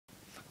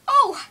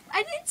Oh,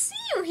 I didn't see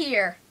you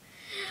here.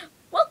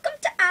 Welcome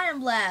to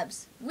Atom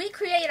Labs. We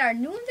create our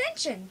new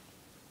invention,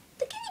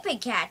 the guinea pig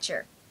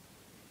catcher.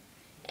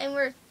 And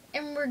we're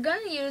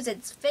going to use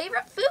its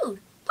favorite food,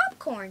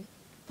 popcorn.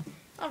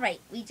 All right,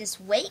 we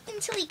just wait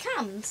until he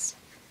comes.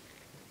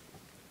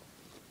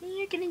 Where are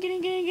you,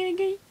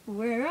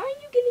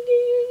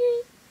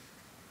 guinea?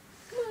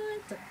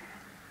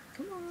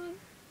 Come on.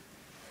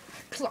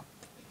 Plop.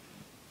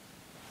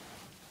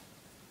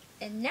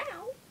 And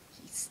now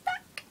he's stuck.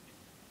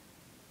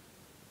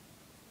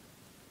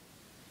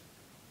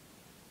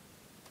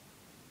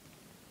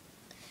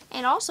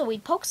 And also we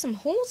poke some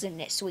holes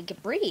in it so we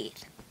could breathe.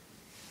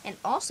 And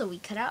also we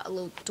cut out a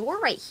little door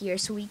right here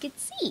so we could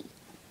see.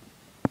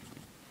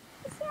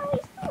 Let's see how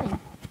he's doing.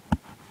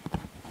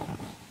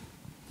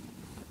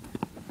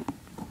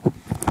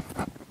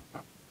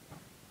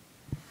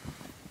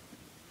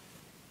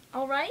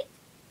 Alright,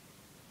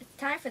 it's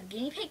time for the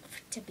guinea pig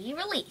to be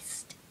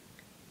released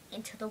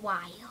into the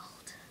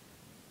wild.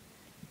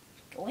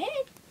 Go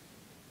ahead.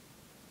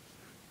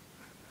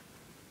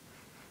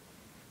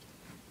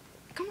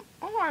 Come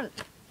on.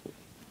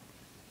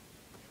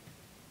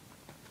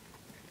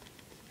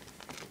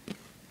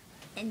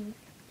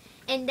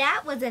 And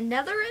that was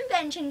another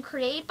invention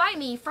created by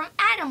me from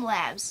Atom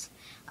Labs.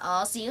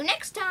 I'll see you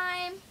next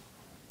time.